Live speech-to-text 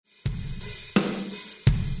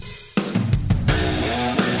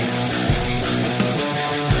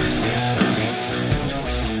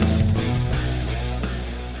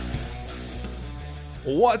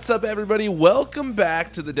What's up, everybody? Welcome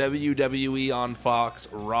back to the WWE on Fox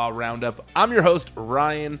Raw Roundup. I'm your host,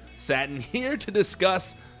 Ryan Satin, here to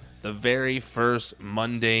discuss the very first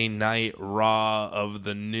Monday Night Raw of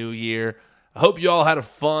the new year. I hope you all had a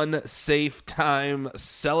fun, safe time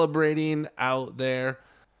celebrating out there.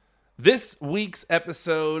 This week's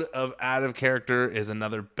episode of Out of Character is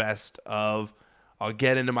another best of. I'll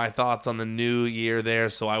get into my thoughts on the new year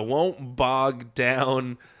there, so I won't bog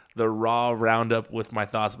down the Raw Roundup with my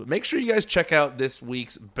thoughts. But make sure you guys check out this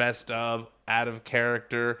week's best of Out of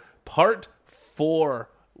Character Part 4.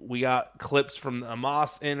 We got clips from the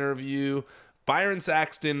Amos interview, Byron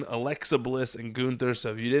Saxton, Alexa Bliss, and Gunther.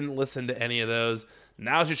 So if you didn't listen to any of those,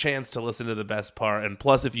 now's your chance to listen to the best part. And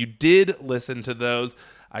plus, if you did listen to those,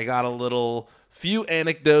 I got a few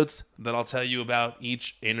anecdotes that I'll tell you about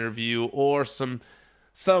each interview, or some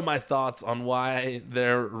of my thoughts on why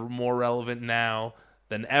they're more relevant now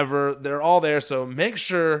than ever. They're all there, so make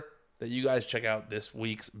sure that you guys check out this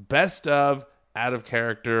week's best of Out of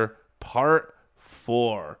Character Part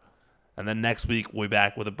 4. And then next week, we'll be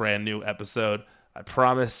back with a brand new episode. I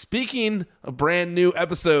promise. Speaking of brand new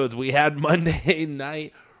episodes, we had Monday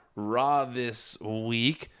Night Raw this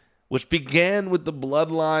week, which began with the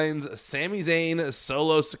Bloodlines, Sami Zayn,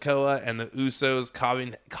 Solo Sikoa, and the Usos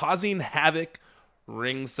causing havoc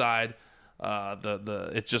ringside.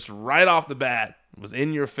 It's just right off the bat, it was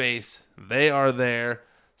in your face. They are there,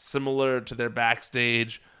 similar to their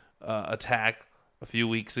backstage attack a few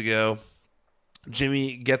weeks ago.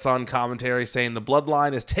 Jimmy gets on commentary saying the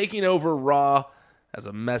Bloodline is taking over Raw as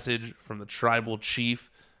a message from the tribal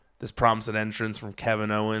chief. This prompts an entrance from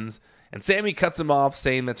Kevin Owens, and Sami cuts him off,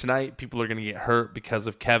 saying that tonight people are going to get hurt because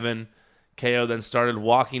of Kevin. KO then started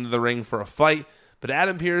walking to the ring for a fight, but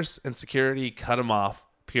Adam Pearce and security cut him off.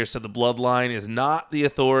 Pearce said the Bloodline is not the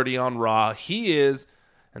authority on Raw. He is,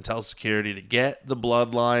 and tells security to get the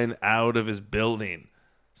Bloodline out of his building.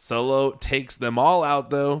 Solo takes them all out,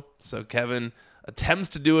 though, so Kevin attempts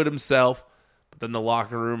to do it himself, but then the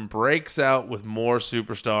locker room breaks out with more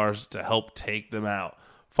superstars to help take them out.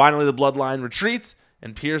 Finally, the Bloodline retreats,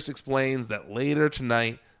 and Pearce explains that later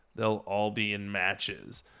tonight they'll all be in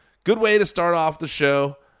matches. Good way to start off the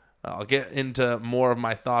show. I'll get into more of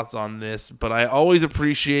my thoughts on this, but I always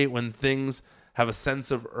appreciate when things have a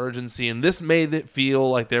sense of urgency, and this made it feel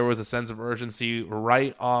like there was a sense of urgency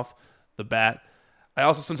right off the bat. I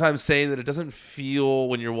also sometimes say that it doesn't feel,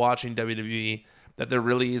 when you're watching WWE, that there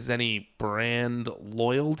really is any brand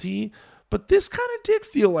loyalty, but this kind of did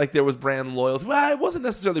feel like there was brand loyalty. Well, it wasn't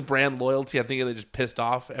necessarily brand loyalty. I think they just pissed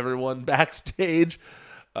off everyone backstage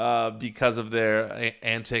because of their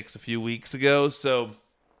antics a few weeks ago, so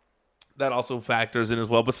that also factors in as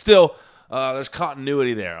well. But still, there's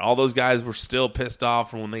continuity there. All those guys were still pissed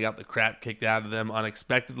off from when they got the crap kicked out of them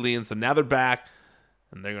unexpectedly, and so now they're back,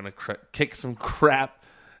 and they're going to kick some crap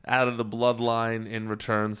out of the Bloodline in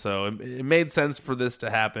return. So it made sense for this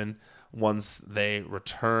to happen once they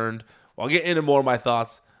returned. Well, I'll get into more of my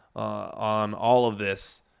thoughts on all of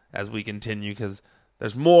this as we continue, because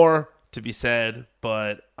there's more to be said,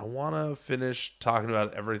 but I want to finish talking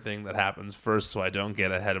about everything that happens first so I don't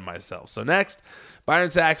get ahead of myself. So next, Byron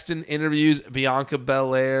Saxton interviews Bianca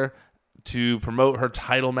Belair to promote her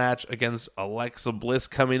title match against Alexa Bliss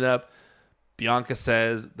coming up. Bianca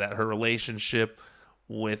says that her relationship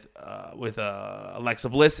with Alexa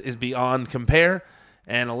Bliss is beyond compare,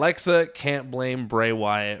 and Alexa can't blame Bray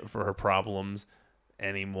Wyatt for her problems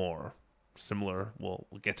anymore. Similar, we'll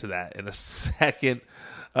get to that in a second.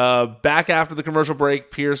 Back after the commercial break,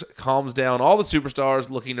 Pearce calms down all the superstars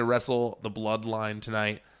looking to wrestle the Bloodline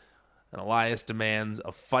tonight, and Elias demands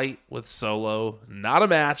a fight with Solo, not a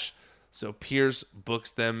match, so Pearce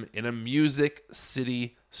books them in a Music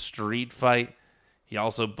City street fight. He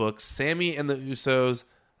also books Sami and the Usos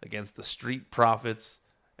against the Street Profits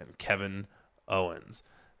and Kevin Owens.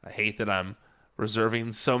 I hate that I'm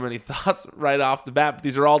reserving so many thoughts right off the bat, but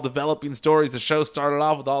these are all developing stories. The show started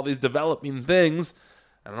off with all these developing things,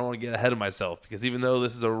 and I don't want to get ahead of myself, because even though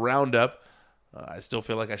this is a roundup, I still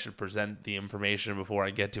feel like I should present the information before I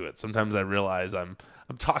get to it. Sometimes I realize I'm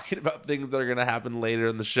talking about things that are going to happen later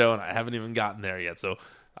in the show, and I haven't even gotten there yet. So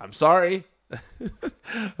I'm sorry.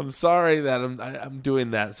 I'm sorry that I'm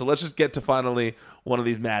doing that. So let's just get to finally one of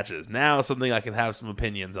these matches. Now, something I can have some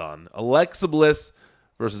opinions on. Alexa Bliss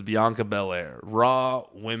versus Bianca Belair, Raw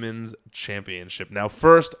Women's Championship. Now,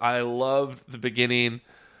 first, I loved the beginning.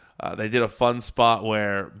 They did a fun spot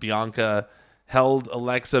where Bianca held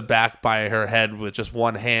Alexa back by her head with just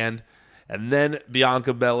one hand, and then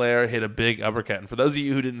Bianca Belair hit a big uppercut. And for those of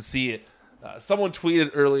you who didn't see it, someone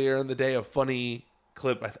tweeted earlier in the day a funny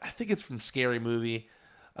clip. I think it's from Scary Movie,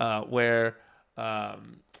 where that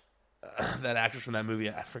actress from that movie,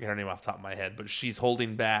 I forget her name off the top of my head, but she's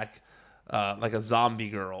holding back like a zombie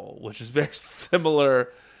girl, which is very similar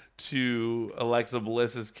to Alexa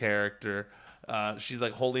Bliss's character. She's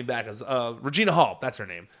like holding back Regina Hall, that's her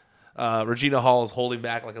name. Regina Hall is holding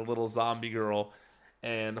back like a little zombie girl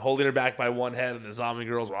and holding her back by one head, and the zombie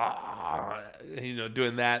girl's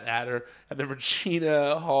doing that at her, and then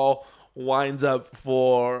Regina Hall winds up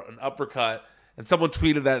for an uppercut. And someone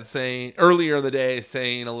tweeted that saying earlier in the day,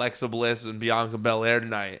 saying Alexa Bliss and Bianca Belair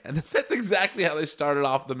tonight, and that's exactly how they started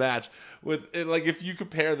off the match. With like, if you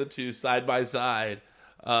compare the two side by side,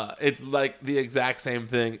 it's like the exact same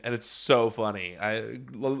thing, and it's so funny.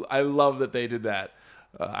 I love that they did that.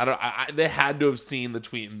 They had to have seen the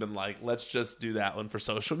tweet and been like, let's just do that one for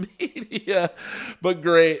social media. But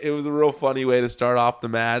great, it was a real funny way to start off the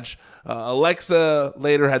match. Alexa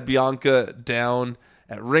later had Bianca down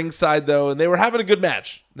at ringside though, and they were having a good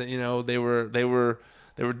match. They were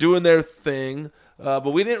doing their thing,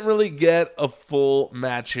 but we didn't really get a full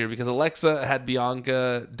match here because Alexa had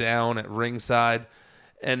Bianca down at ringside,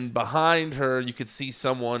 and behind her you could see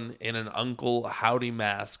someone in an Uncle Howdy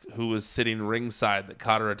mask who was sitting ringside that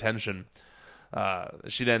caught her attention.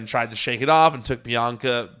 She then tried to shake it off and took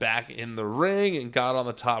Bianca back in the ring and got on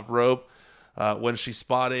the top rope. When she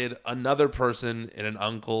spotted another person in an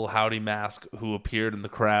Uncle Howdy mask who appeared in the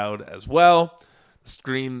crowd as well. The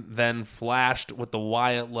screen then flashed with the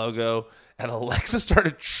Wyatt logo, and Alexa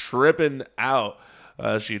started tripping out.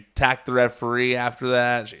 She attacked the referee after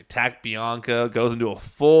that. She attacked Bianca, goes into a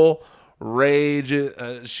full rage.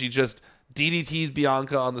 She just DDTs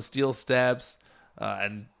Bianca on the steel steps,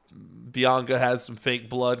 and Bianca has some fake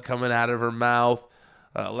blood coming out of her mouth.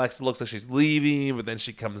 Alexa looks like she's leaving, but then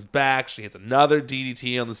she comes back. She hits another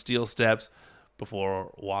DDT on the steel steps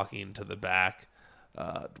before walking to the back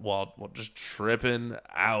while just tripping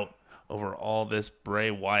out over all this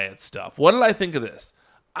Bray Wyatt stuff. What did I think of this?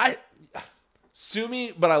 Sue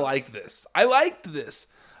me, but I liked this. I liked this.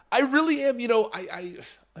 I really am.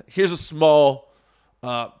 Here's a small.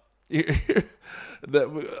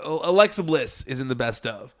 Alexa Bliss is in the best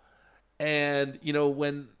of, and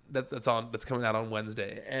when. That's coming out on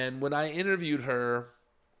Wednesday. And when I interviewed her,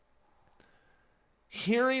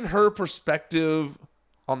 hearing her perspective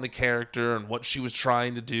on the character and what she was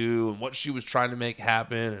trying to do and what she was trying to make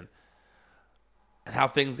happen and how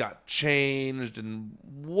things got changed and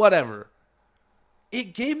whatever,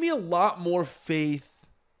 it gave me a lot more faith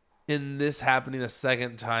in this happening a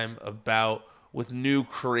second time about with new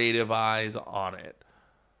creative eyes on it.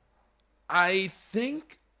 I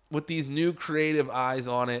think with these new creative eyes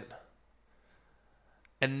on it,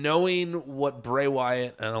 and knowing what Bray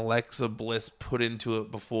Wyatt and Alexa Bliss put into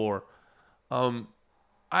it before, I'm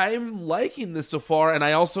liking this so far, and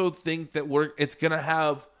I also think that it's going to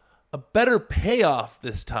have a better payoff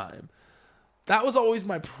this time. That was always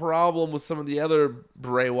my problem with some of the other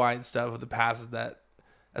Bray Wyatt stuff of the past, is that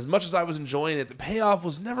as much as I was enjoying it, the payoff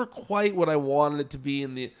was never quite what I wanted it to be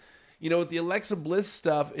in the... with the Alexa Bliss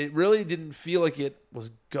stuff, it really didn't feel like it was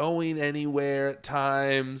going anywhere at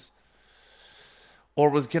times or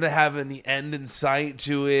was going to have any end in sight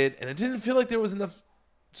to it. And it didn't feel like there was enough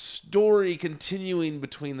story continuing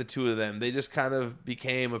between the two of them. They just kind of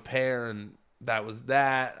became a pair, and that was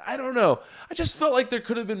that. I don't know. I just felt like there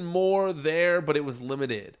could have been more there, but it was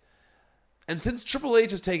limited. And since Triple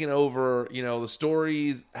H has taken over, the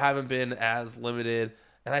stories haven't been as limited.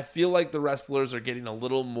 And I feel like the wrestlers are getting a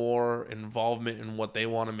little more involvement in what they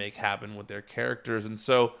want to make happen with their characters. And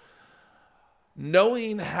so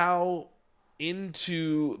knowing how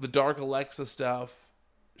into the Dark Alexa stuff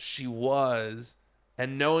she was,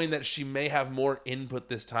 and knowing that she may have more input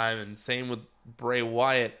this time, and same with Bray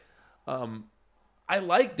Wyatt, I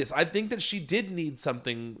like this. I think that she did need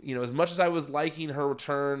something, as much as I was liking her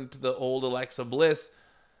return to the old Alexa Bliss,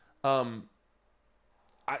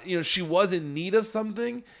 she was in need of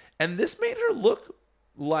something, and this made her look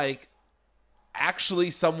like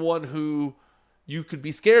actually someone who you could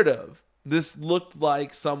be scared of. This looked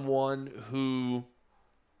like someone who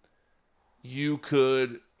you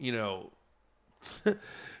could,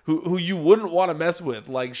 who you wouldn't want to mess with.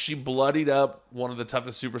 Like, she bloodied up one of the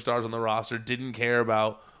toughest superstars on the roster, didn't care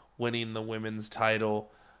about winning the women's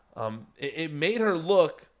title. It made her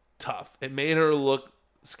look tough. It made her look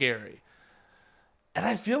scary. And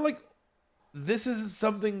I feel like this is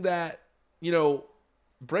something that,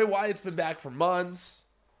 Bray Wyatt's been back for months,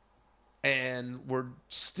 and we're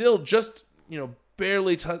still just,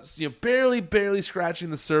 barely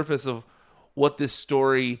scratching the surface of what this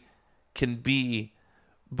story can be.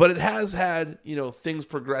 But it has had, things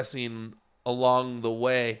progressing along the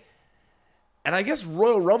way. And I guess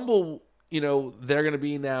Royal Rumble they're going to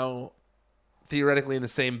be now theoretically in the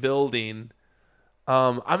same building.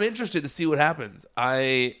 I'm interested to see what happens.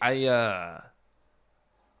 I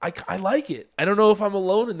like it. I don't know if I'm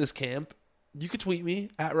alone in this camp. You could tweet me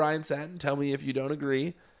at Ryan Satin, tell me if you don't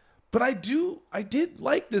agree. But I did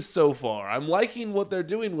like this so far. I'm liking what they're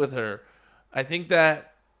doing with her. I think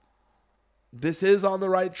that this is on the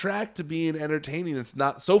right track to being entertaining. It's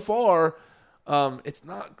not so far. It's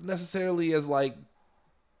not necessarily as like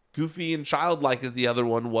goofy and childlike as the other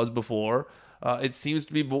one was before. It seems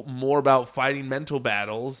to be more about fighting mental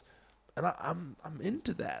battles, and I'm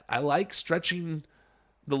into that. I like stretching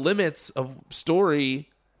the limits of story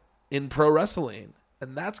in pro wrestling,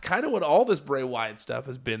 and that's kind of what all this Bray Wyatt stuff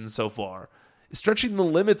has been so far. Stretching the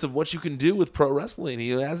limits of what you can do with pro wrestling.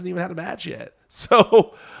 He hasn't even had a match yet.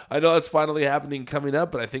 So I know that's finally happening coming up,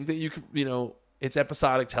 but I think that you can, it's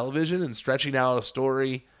episodic television, and stretching out a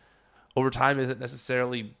story over time isn't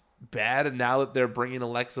necessarily bad. And now that they're bringing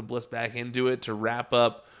Alexa Bliss back into it to wrap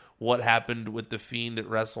up what happened with The Fiend at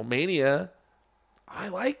WrestleMania, I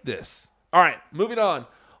like this. All right, moving on.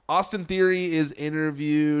 Austin Theory is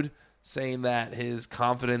interviewed saying that his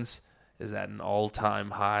confidence is at an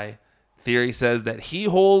all-time high. Theory says that he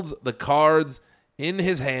holds the cards in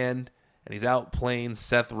his hand and he's outplaying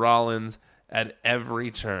Seth Rollins at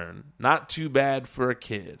every turn. Not too bad for a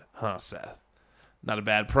kid, huh, Seth? Not a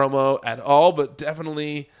bad promo at all, but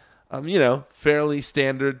definitely, fairly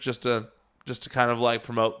standard just to kind of like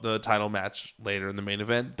promote the title match later in the main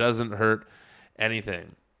event. Doesn't hurt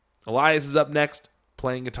anything. Elias is up next,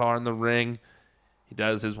 playing guitar in the ring. He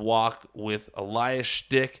does his walk with Elias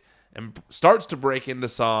shtick and starts to break into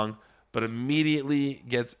song, but immediately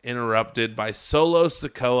gets interrupted by Solo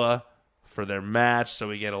Sikoa for their match. So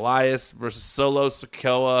we get Elias versus Solo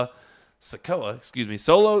Sikoa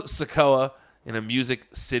in a Music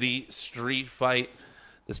City street fight.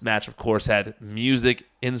 This match, of course, had music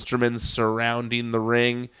instruments surrounding the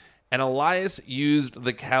ring, and Elias used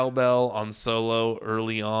the cowbell on Solo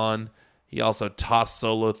early on. He also tossed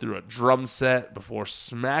Solo through a drum set before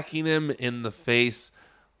smacking him in the face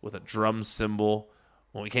with a drum cymbal.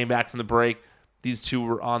 When we came back from the break, these two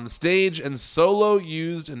were on the stage, and Solo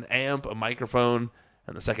used an amp, a microphone,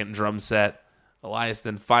 and the second drum set. Elias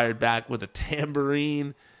then fired back with a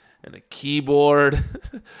tambourine and a keyboard.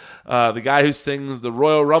 The guy who sings the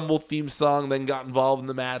Royal Rumble theme song then got involved in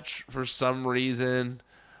the match for some reason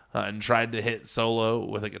and tried to hit Solo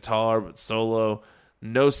with a guitar, but Solo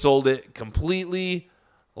no-sold it completely.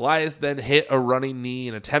 Elias then hit a running knee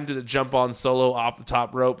and attempted to jump on Solo off the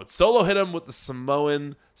top rope, but Solo hit him with the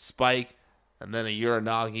Samoan spike and then a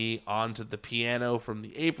Uranagi onto the piano from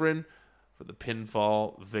the apron for the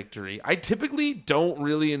pinfall victory. I typically don't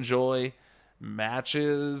really enjoy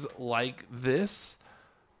matches like this,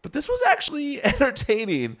 but this was actually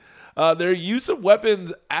entertaining. Their use of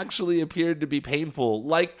weapons actually appeared to be painful.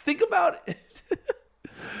 Like, think about it.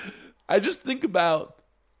 I just think about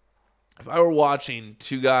if I were watching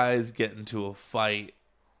two guys get into a fight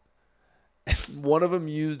and one of them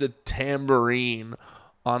used a tambourine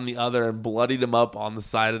on the other and bloodied him up on the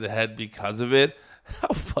side of the head because of it, how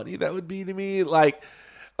funny that would be to me. Like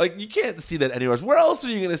you can't see that anywhere else. Where else are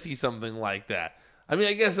you going to see something like that? I mean,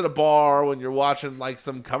 I guess at a bar when you're watching like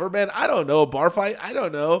some cover band. I don't know. A bar fight. I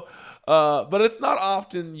don't know. But it's not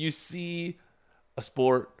often you see a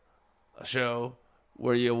sport, a show,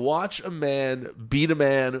 where you watch a man beat a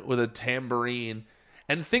man with a tambourine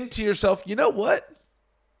and think to yourself, you know what?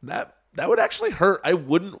 That would actually hurt. I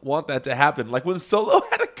wouldn't want that to happen. Like when Solo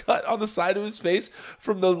had a cut on the side of his face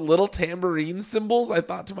from those little tambourine cymbals, I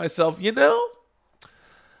thought to myself,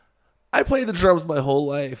 I played the drums my whole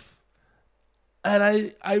life. And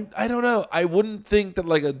I don't know. I wouldn't think that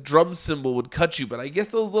like a drum cymbal would cut you, but I guess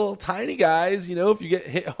those little tiny guys, if you get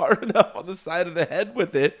hit hard enough on the side of the head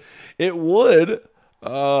with it, it would.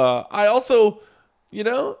 I also,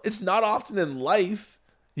 it's not often in life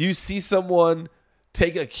you see someone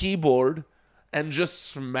take a keyboard and just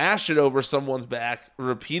smash it over someone's back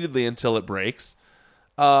repeatedly until it breaks.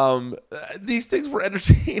 These things were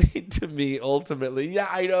entertaining to me ultimately. Yeah,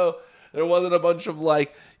 I know there wasn't a bunch of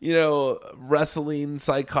wrestling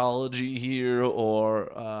psychology here or,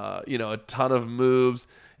 a ton of moves.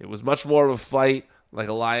 It was much more of a fight like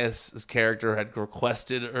Elias's character had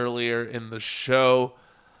requested earlier in the show.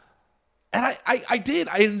 And I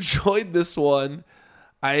enjoyed this one.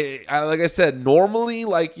 I like I said, normally,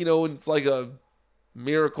 when it's like a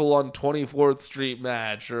Miracle on 24th Street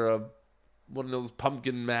match or one of those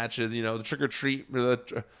pumpkin matches, the trick or treat or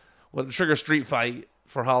the trick or street fight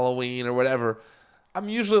for Halloween or whatever, I'm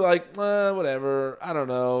usually like, whatever, I don't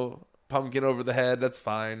know, pumpkin over the head, that's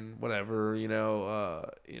fine, whatever, a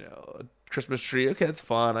Christmas tree. Okay, it's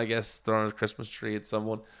fun, I guess, throwing a Christmas tree at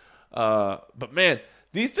someone. But man,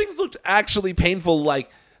 these things looked actually painful. Like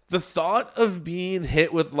the thought of being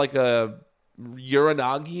hit with like a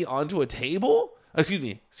uranagi onto a table.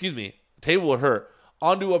 Excuse me. Table would hurt.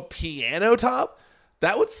 Onto a piano top.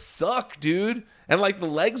 That would suck, dude. And like the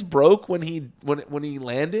legs broke when he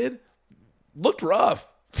landed. Looked rough.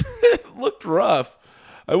 Looked rough.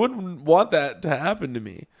 I wouldn't want that to happen to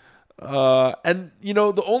me. And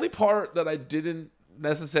the only part that I didn't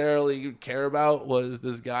necessarily care about was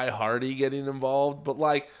this guy Hardy getting involved. But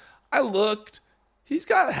like, I looked. He's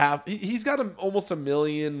got almost 1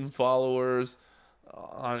 million followers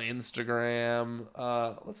on Instagram.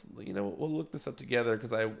 We'll look this up together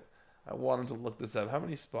because I wanted to look this up. How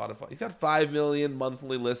many Spotify? He's got 5 million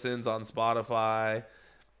monthly listens on Spotify.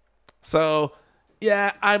 So,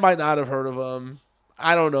 yeah, I might not have heard of him.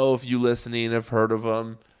 I don't know if you listening have heard of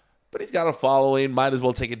him. But he's got a following. Might as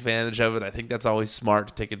well take advantage of it. I think that's always smart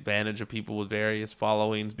to take advantage of people with various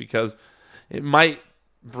followings because it might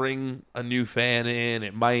bring a new fan in.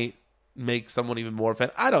 It might make someone even more fan.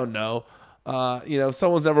 I don't know.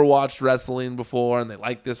 Someone's never watched wrestling before and they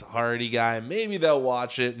like this Hardy guy. Maybe they'll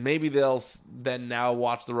watch it. Maybe they'll then now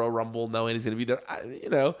watch the Royal Rumble knowing he's going to be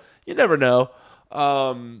there. You never know.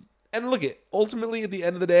 And look, ultimately at the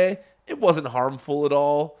end of the day, it wasn't harmful at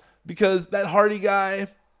all because that Hardy guy,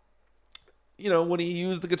 when he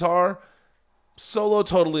used the guitar, Solo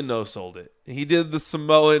totally no-sold it. He did the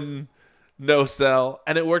Samoan no-sell,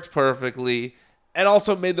 and it worked perfectly. And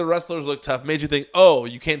also made the wrestlers look tough. Made you think, oh,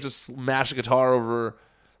 you can't just smash a guitar over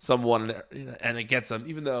someone and it gets them.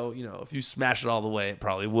 Even though, if you smash it all the way, it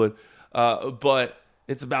probably would. But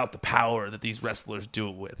it's about the power that these wrestlers do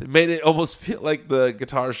it with. It made it almost feel like the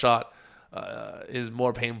guitar shot is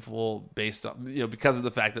more painful based on, because of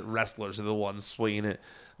the fact that wrestlers are the ones swinging it.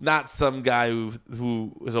 Not some guy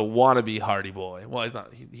who is a wannabe Hardy Boy. Well, he's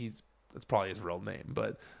not. That's probably his real name,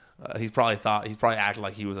 but he's probably acted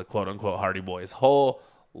like he was a quote unquote Hardy Boy his whole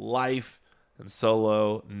life. And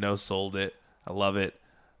Solo no sold it. I love it.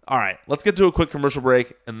 All right, let's get to a quick commercial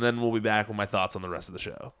break, and then we'll be back with my thoughts on the rest of the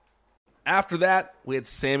show. After that, we had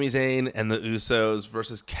Sami Zayn and the Usos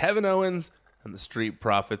versus Kevin Owens and the Street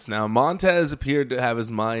Profits. Now, Montez appeared to have his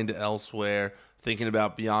mind elsewhere, thinking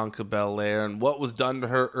about Bianca Belair and what was done to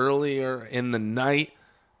her earlier in the night,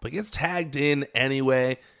 but gets tagged in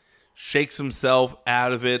anyway, shakes himself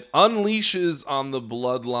out of it, unleashes on the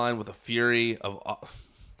Bloodline with a flurry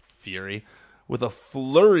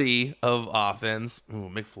of offense.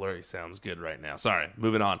 Ooh, McFlurry sounds good right now. Sorry,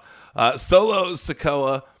 moving on. Solo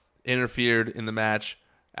Sikoa interfered in the match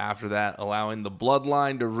after that, allowing the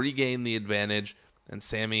Bloodline to regain the advantage, and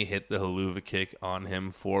Sami hit the Helluva Kick on him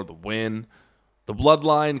for the win. The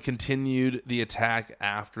Bloodline continued the attack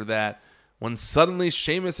after that, when suddenly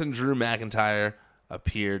Sheamus and Drew McIntyre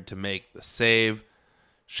appeared to make the save.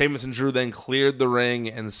 Sheamus and Drew then cleared the ring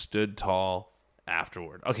and stood tall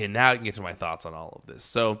afterward. Okay, now I can get to my thoughts on all of this.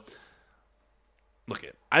 So,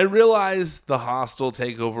 I realized the hostile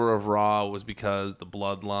takeover of Raw was because the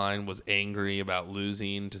Bloodline was angry about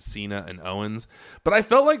losing to Cena and Owens, but I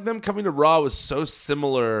felt like them coming to Raw was so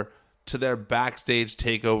similar to their backstage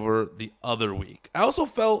takeover the other week. I also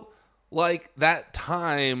felt like that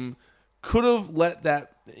time could have let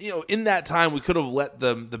that, in that time we could have let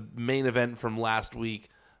the main event from last week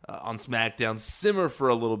on SmackDown simmer for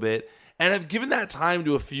a little bit, and have given that time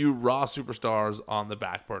to a few Raw superstars on the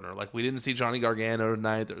back burner. Like, we didn't see Johnny Gargano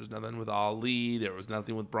tonight. There was nothing with Ali. There was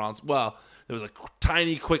nothing with Bronson. Well, there was a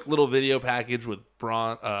tiny, quick little video package with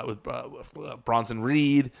Bronson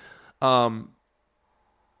Reed.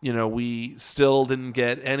 We still didn't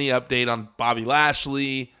get any update on Bobby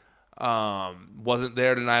Lashley. Wasn't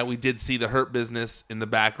there tonight. We did see the Hurt Business in the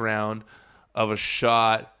background of a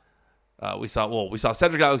shot. We saw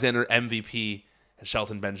Cedric Alexander, MVP, and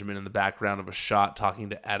Shelton Benjamin in the background of a shot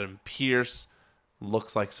talking to Adam Pearce.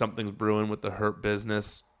 Looks like something's brewing with the Hurt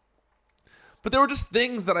Business. But there were just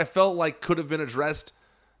things that I felt like could have been addressed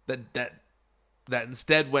that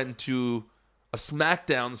instead went to a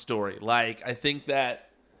SmackDown story. Like, I think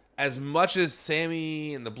that as much as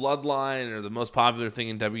Sami and the Bloodline are the most popular thing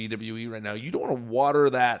in WWE right now, you don't want to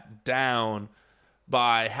water that down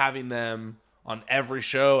by having them on every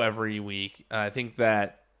show every week. I think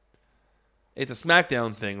that it's a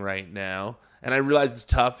SmackDown thing right now, and I realize it's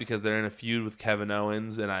tough because they're in a feud with Kevin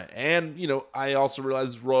Owens, and I also realize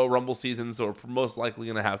it's Royal Rumble season, so we're most likely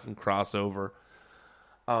going to have some crossover.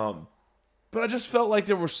 But I just felt like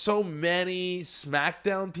there were so many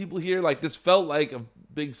SmackDown people here. Like, this felt like a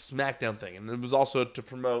big SmackDown thing, and it was also to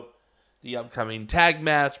promote the upcoming tag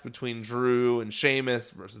match between Drew and Sheamus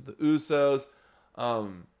versus the Usos.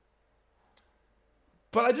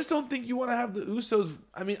 But I just don't think you want to have the Usos.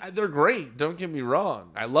 I mean, they're great. Don't get me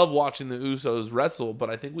wrong. I love watching the Usos wrestle, but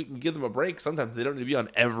I think we can give them a break. Sometimes they don't need to be on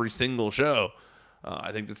every single show.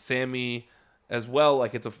 I think that Sammy, as well,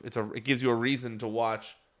 like it gives you a reason to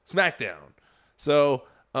watch SmackDown. So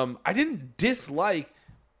I didn't dislike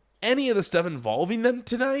any of the stuff involving them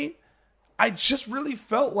tonight. I just really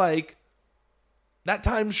felt like that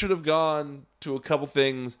time should have gone to a couple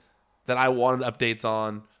things that I wanted updates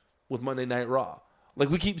on with Monday Night Raw. Like,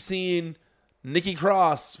 we keep seeing Nikki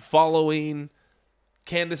Cross following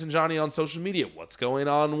Candice and Johnny on social media. What's going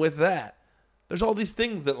on with that? There's all these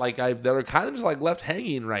things that that are kind of just like left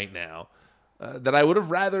hanging right now that I would have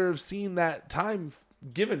rather have seen that time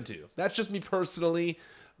given to. That's just me personally.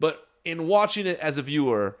 But in watching it as a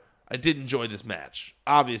viewer, I did enjoy this match.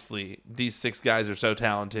 Obviously, these 6 guys are so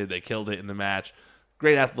talented. They killed it in the match.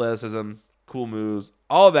 Great athleticism, cool moves,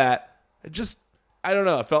 all of that. I don't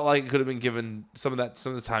know. I felt like it could have been given some of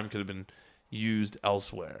the time could have been used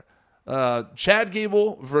elsewhere. Chad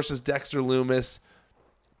Gable versus Dexter Lumis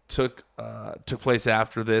took place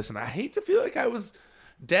after this, and I hate to feel like I was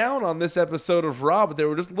down on this episode of Raw, but there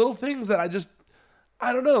were just little things that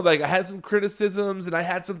I don't know. Like, I had some criticisms, and I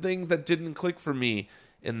had some things that didn't click for me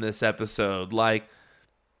in this episode. Like,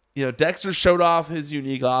 Dexter showed off his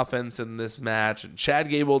unique offense in this match, and Chad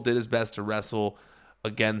Gable did his best to wrestle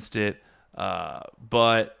against it.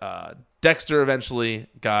 But Dexter eventually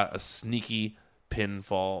got a sneaky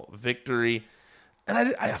pinfall victory.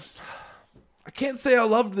 And I can't say I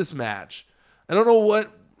loved this match. I don't know what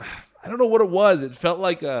it was. It felt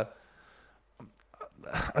like a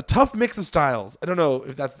tough mix of styles. I don't know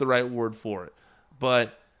if that's the right word for it.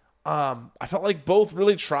 But I felt like both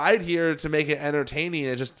really tried here to make it entertaining.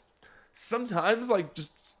 It just sometimes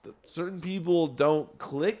just certain people don't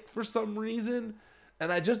click for some reason.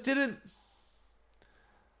 And I just didn't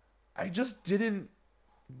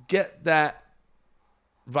get that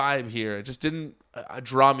vibe here. It just didn't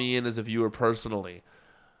draw me in as a viewer personally.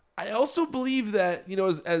 I also believe that,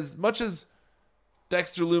 as much as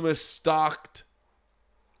Dexter Lumis stalked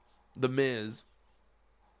The Miz,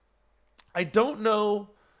 I don't know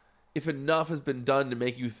if enough has been done to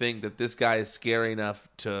make you think that this guy is scary enough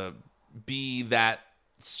to be that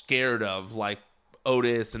scared of, like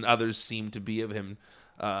Otis and others seem to be of him.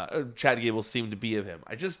 Chad Gable seemed to be of him.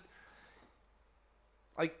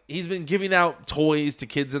 He's been giving out toys to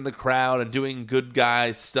kids in the crowd and doing good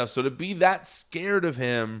guy stuff. So to be that scared of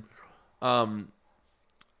him, I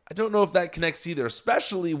don't know if that connects either,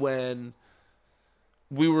 especially when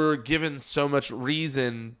we were given so much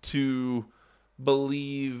reason to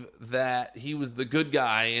believe that he was the good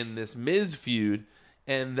guy in this Miz feud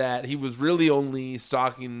and that he was really only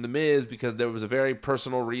stalking the Miz because there was a very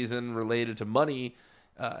personal reason related to money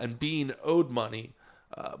and being owed money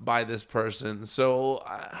by this person. So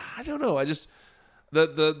I don't know. I just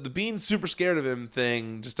the being super scared of him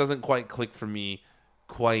thing just doesn't quite click for me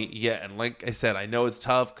quite yet. And like I said, I know it's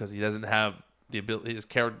tough because he doesn't have the ability. His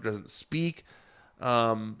character doesn't speak.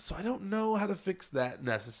 So I don't know how to fix that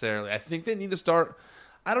necessarily. I think they need to start.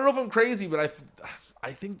 I don't know if I'm crazy, but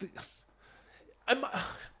I think that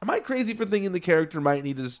am I crazy for thinking the character might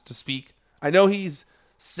need to speak? I know he's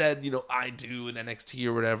said, I do in NXT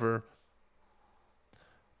or whatever,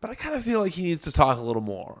 but I kind of feel like he needs to talk a little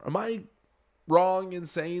more. Am I wrong in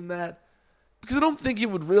saying that? Because I don't think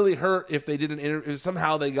it would really hurt if they did an interview. If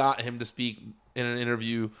somehow they got him to speak in an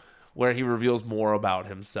interview where he reveals more about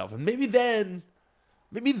himself, and maybe then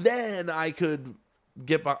I could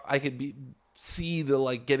see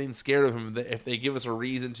the getting scared of him if they give us a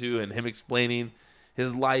reason to, and him explaining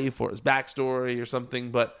his life or his backstory or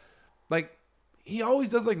something. But he always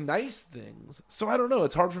does nice things, so I don't know.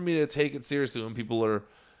 It's hard for me to take it seriously when people are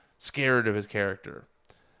scared of his character.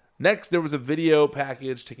 Next, there was a video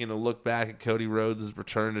package taking a look back at Cody Rhodes'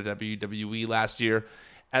 return to WWE last year,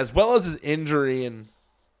 as well as his injury. And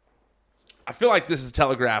I feel like this is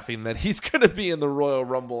telegraphing that he's going to be in the Royal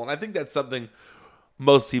Rumble. And I think that's something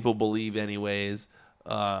most people believe anyways.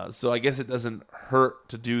 So I guess it doesn't hurt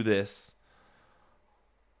to do this.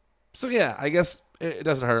 So yeah, I guess it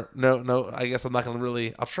doesn't hurt. No, I guess I'm not going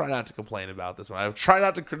to I'll try not to complain about this one. I'll try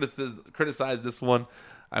not to criticize this one.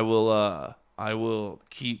 I will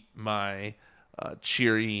keep my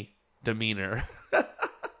cheery demeanor.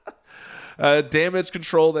 Damage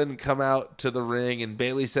Control then come out to the ring, and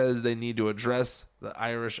Bayley says they need to address the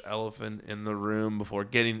Irish elephant in the room before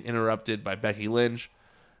getting interrupted by Becky Lynch.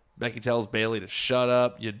 Becky tells Bayley to shut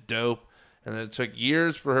up, you dope, and that it took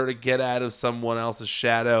years for her to get out of someone else's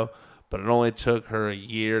shadow, but it only took her a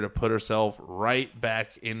year to put herself right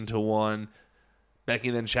back into one. Becky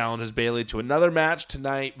then challenges Bayley to another match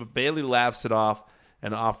tonight, but Bayley laughs it off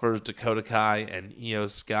and offers Dakota Kai and Io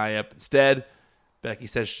Sky up instead. Becky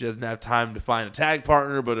says she doesn't have time to find a tag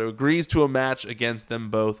partner, but agrees to a match against them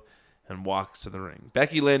both and walks to the ring.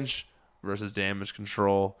 Becky Lynch versus Damage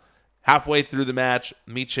Control. Halfway through the match,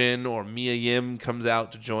 Michin or Mia Yim comes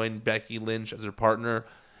out to join Becky Lynch as her partner.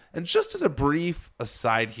 And just as a brief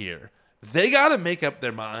aside here, they got to make up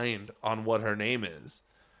their mind on what her name is.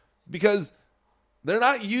 Because they're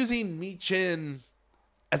not using Michin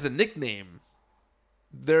as a nickname.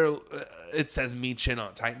 It says Michin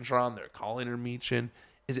on Titantron. They're calling her Michin.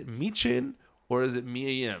 Is it Michin or is it Mia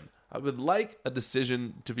Yim? I would like a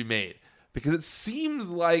decision to be made. Because it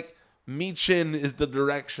seems like Michin is the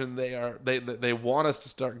direction they want us to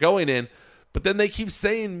start going in, but then they keep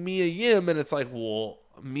saying Mia Yim, and it's like, well,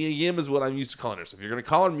 Mia Yim is what I'm used to calling her. So if you're going to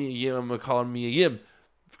call her Mia Yim, I'm going to call her Mia Yim.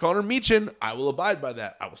 If you're calling her Michin, I will abide by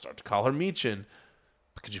that. I will start to call her Michin.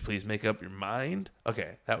 But could you please make up your mind?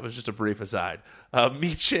 Okay, that was just a brief aside.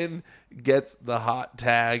 Michin gets the hot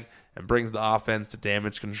tag and brings the offense to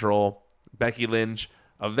Damage Control. Becky Lynch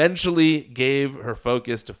eventually gave her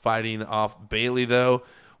focus to fighting off Bayley, though,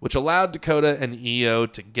 which allowed Dakota and Io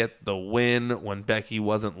to get the win when Becky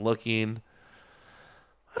wasn't looking.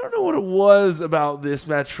 I don't know what it was about this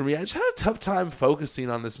match for me. I just had a tough time focusing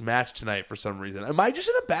on this match tonight for some reason. Am I just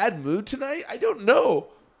in a bad mood tonight? I don't know.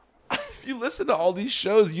 If you listen to all these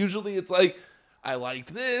shows, usually it's like, I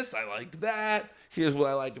liked this, I liked that. Here's what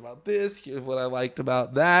I liked about this. Here's what I liked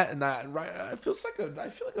about that. And I feel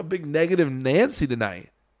like a big negative Nancy tonight.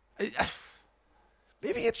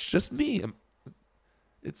 Maybe it's just me.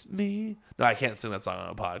 It's me. No, I can't sing that song on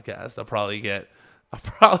a podcast. I'll probably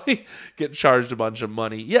get charged a bunch of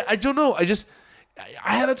money. Yeah, I don't know. I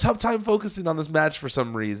had a tough time focusing on this match for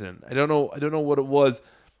some reason. I don't know what it was.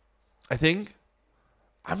 I think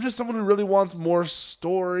I'm just someone who really wants more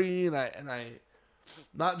story, and I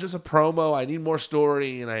not just a promo. I need more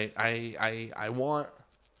story, and I want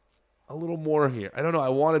a little more here. I don't know. I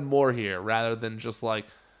wanted more here rather than just like,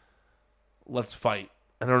 let's fight.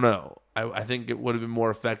 I don't know. I think it would have been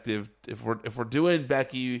more effective if we're doing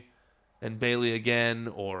Becky and Bayley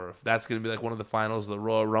again, or if that's going to be like one of the finals of the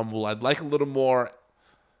Royal Rumble. I'd like a little more.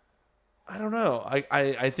 I don't know.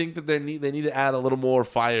 I think that they need to add a little more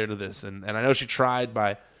fire to this, and I know she tried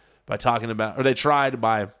by talking about, or they tried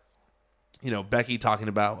by, Becky talking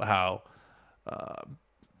about how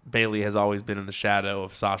Bayley has always been in the shadow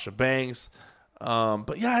of Sasha Banks.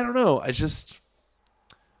 But yeah, I don't know.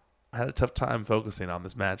 I had a tough time focusing on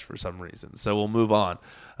this match for some reason. So we'll move on.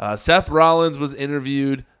 Seth Rollins was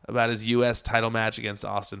interviewed about his U.S. title match against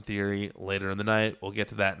Austin Theory later in the night. We'll get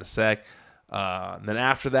to that in a sec. And then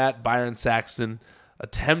after that, Byron Saxton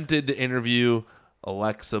attempted to interview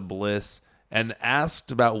Alexa Bliss and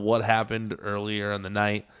asked about what happened earlier in the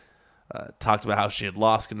night. Talked about how she had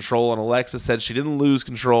lost control, and Alexa said she didn't lose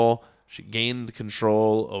control. She gained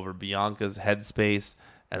control over Bianca's headspace,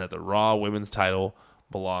 and that the Raw Women's title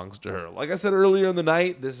belongs to her. Like I said earlier in the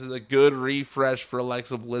night, this is a good refresh for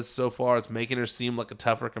Alexa Bliss so far. It's making her seem like a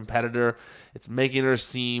tougher competitor. It's making her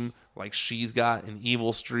seem like she's got an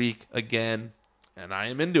evil streak again, and I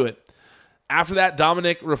am into it. After that,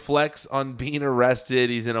 Dominic reflects on being arrested.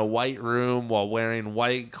 He's in a white room while wearing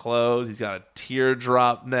white clothes. He's got a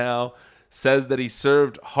teardrop now. Says that he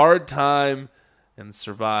served hard time and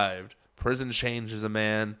survived. Prison changes a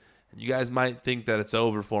man. And you guys might think that it's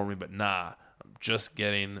over for me, but nah. Just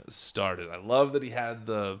getting started. I love that he had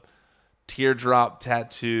the teardrop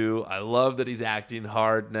tattoo. I love that he's acting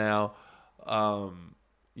hard now. I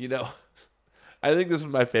think this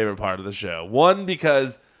was my favorite part of the show. One,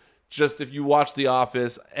 because just if you watch The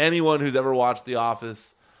Office, anyone who's ever watched The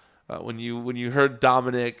Office, when you heard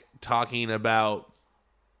Dominic talking about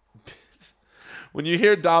when you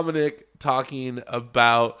hear Dominic talking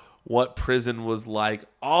about what prison was like,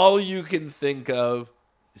 all you can think of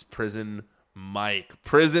is Prison Mike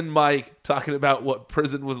talking about what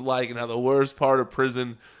prison was like and how the worst part of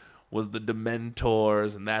prison was the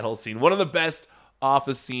Dementors and that whole scene. One of the best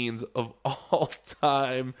Office scenes of all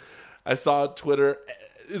time. I saw Twitter.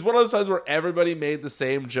 It's one of those times where everybody made the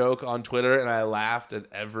same joke on Twitter, and I laughed at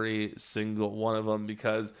every single one of them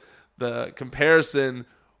because the comparison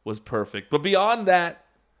was perfect. But beyond that,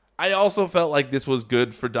 I also felt like this was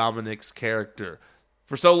good for Dominic's character.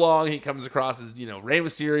 For so long, he comes across as, Rey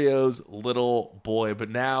Mysterio's little boy. But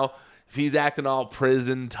now, if he's acting all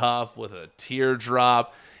prison tough with a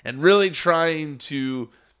teardrop and really trying to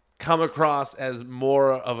come across as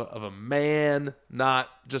more of a man, not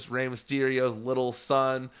just Rey Mysterio's little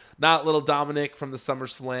son, not little Dominic from the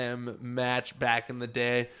SummerSlam match back in the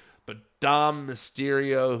day, but Dom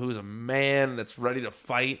Mysterio, who's a man that's ready to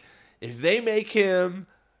fight. If they make him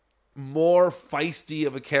more feisty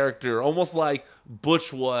of a character, almost like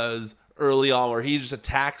Butch was early on, where he just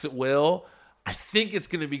attacks at will, I think it's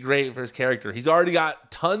going to be great for his character. He's already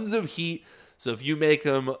got tons of heat, so if you make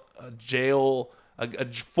him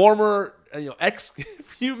a former,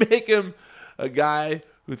 if you make him a guy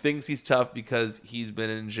who thinks he's tough because he's been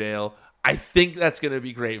in jail, I think that's going to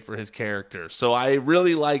be great for his character. So I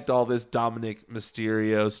really liked all this Dominic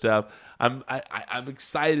Mysterio stuff. I'm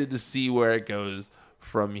excited to see where it goes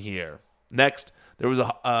from here. Next, there was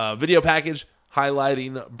a video package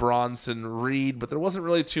highlighting Bronson Reed, but there wasn't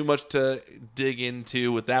really too much to dig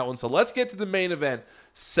into with that one. So let's get to the main event.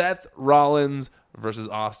 Seth Rollins versus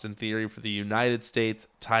Austin Theory for the United States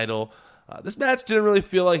title. This match didn't really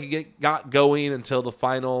feel like it got going until the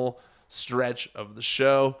final stretch of the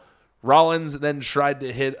show. Rollins then tried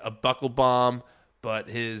to hit a buckle bomb, but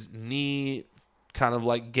his knee kind of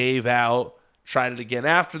like gave out. Tried it again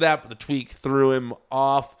after that, but the tweak threw him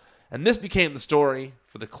off. And this became the story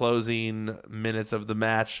for the closing minutes of the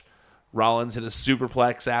match. Rollins hit a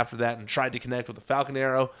superplex after that and tried to connect with a Falcon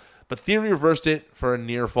Arrow, but Theory reversed it for a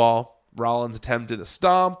near fall. Rollins attempted a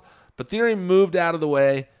stomp, but Theory moved out of the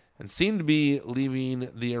way and seemed to be leaving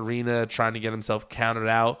the arena, trying to get himself counted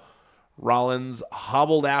out. Rollins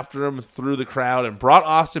hobbled after him through the crowd and brought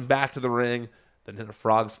Austin back to the ring, then hit a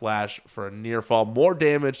frog splash for a near fall. More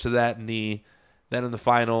damage to that knee. Then in the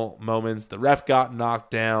final moments, the ref got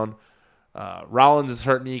knocked down. Rollins'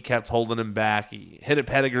 hurt knee kept holding him back. He hit a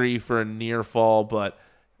pedigree for a near fall, but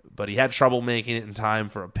he had trouble making it in time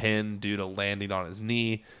for a pin due to landing on his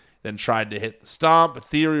knee. Then tried to hit the stomp, but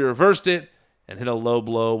Theory reversed it and hit a low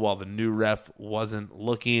blow while the new ref wasn't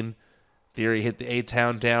looking. Theory hit the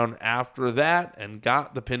A-Town down after that and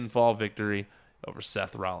got the pinfall victory over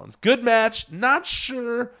Seth Rollins. Good match. Not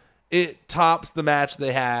sure it tops the match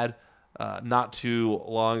they had not too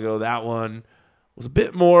long ago. That one was a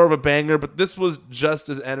bit more of a banger, but this was just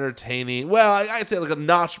as entertaining. Well, I'd say like a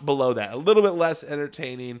notch below that. A little bit less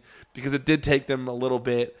entertaining because it did take them a little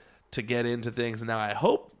bit to get into things. And now I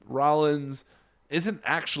hope Rollins isn't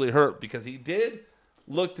actually hurt, because he did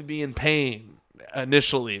look to be in pain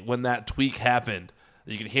initially when that tweak happened.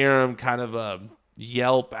 You could hear him kind of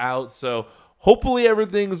yelp out. So hopefully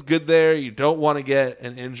everything's good there. You don't want to get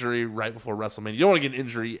an injury right before WrestleMania. You don't want to get an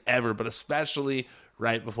injury ever, but especially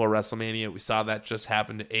right before WrestleMania. We saw that just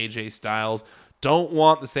happen to AJ Styles. Don't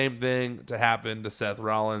want the same thing to happen to Seth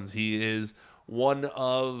Rollins. He is one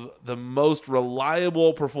of the most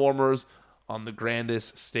reliable performers on the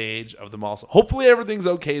grandest stage of them all. So hopefully everything's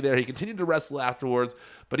okay there. He continued to wrestle afterwards,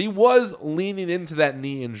 but he was leaning into that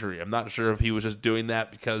knee injury. I'm not sure if he was just doing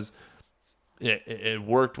that because it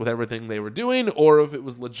worked with everything they were doing, or if it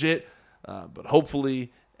was legit, but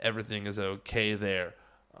hopefully everything is okay there.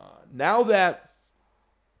 Now that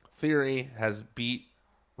Theory has beat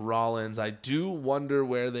Rollins, I do wonder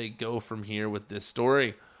where they go from here with this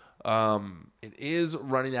story. It is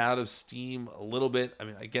running out of steam a little bit. I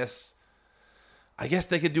mean, I guess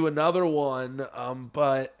they could do another one,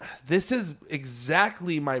 but this is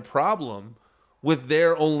exactly my problem with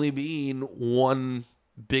there only being one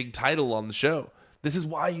big title on the show. This is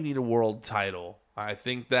why you need a world title. I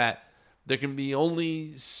think that there can be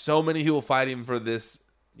only so many people fighting for this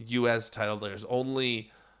U.S. title. There's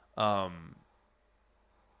only, there's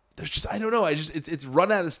just, I don't know. It's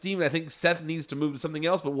run out of steam, and I think Seth needs to move to something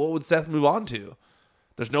else. But what would Seth move on to?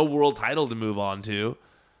 There's no world title to move on to.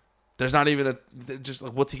 There's not even just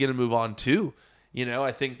like, what's he going to move on to?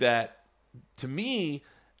 I think that, to me,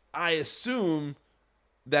 I assume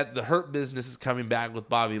that the Hurt Business is coming back with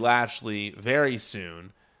Bobby Lashley very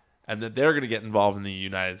soon, and that they're going to get involved in the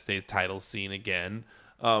United States title scene again.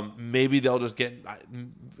 Maybe they'll just get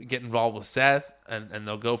involved with Seth, and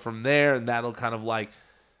they'll go from there, and that'll kind of like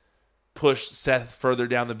push Seth further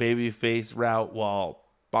down the babyface route while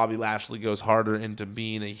Bobby Lashley goes harder into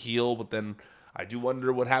being a heel. But then I do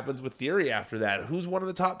wonder what happens with Theory after that. Who's one of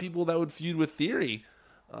the top people that would feud with Theory?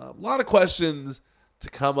 A lot of questions to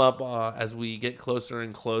come up as we get closer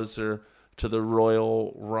and closer to the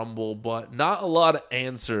Royal Rumble, but not a lot of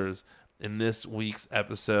answers in this week's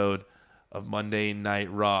episode of Monday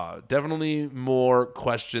Night Raw. Definitely more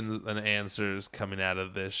questions than answers coming out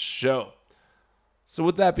of this show. So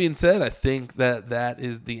with that being said, I think that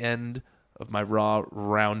is the end of my Raw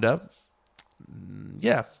Roundup.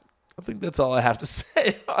 Yeah, I think that's all I have to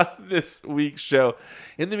say on this week's show.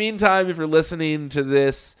 In the meantime, if you're listening to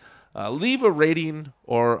this, leave a rating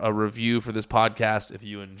or a review for this podcast if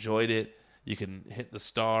you enjoyed it. You can hit the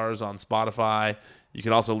stars on Spotify. You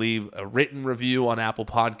can also leave a written review on Apple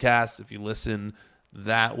Podcasts if you listen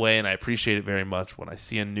that way, and I appreciate it very much. When I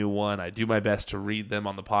see a new one, I do my best to read them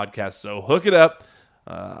on the podcast, so hook it up.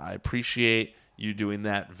 I appreciate you doing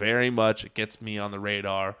that very much. It gets me on the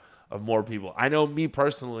radar of more people. I know me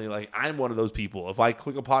personally, like, I'm one of those people. If I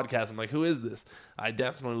click a podcast, I'm like, who is this? I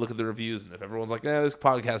definitely look at the reviews, and if everyone's like, this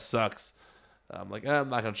podcast sucks, I'm like, I'm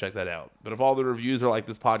not going to check that out. But if all the reviews are like,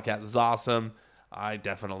 this podcast is awesome, I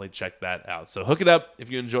definitely check that out. So hook it up if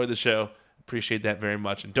you enjoy the show. Appreciate that very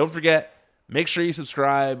much. And don't forget, make sure you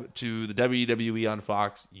subscribe to the WWE on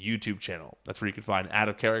Fox YouTube channel. That's where you can find Out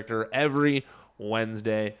of Character every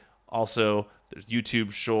Wednesday. Also, there's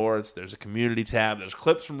YouTube Shorts, there's a community tab, there's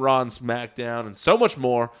clips from Raw and SmackDown, and so much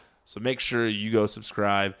more. So make sure you go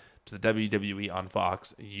subscribe to the WWE on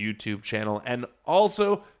Fox YouTube channel. And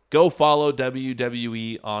also, go follow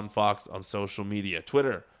WWE on Fox on social media.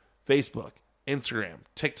 Twitter, Facebook, Instagram,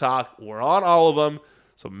 TikTok. We're on all of them.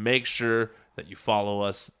 So make sure that you follow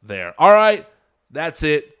us there. All right, that's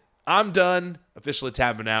it. I'm done officially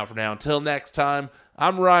tapping out for now. Until next time,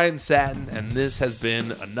 I'm Ryan Satin, and this has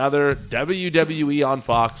been another WWE on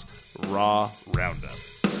Fox Raw Roundup.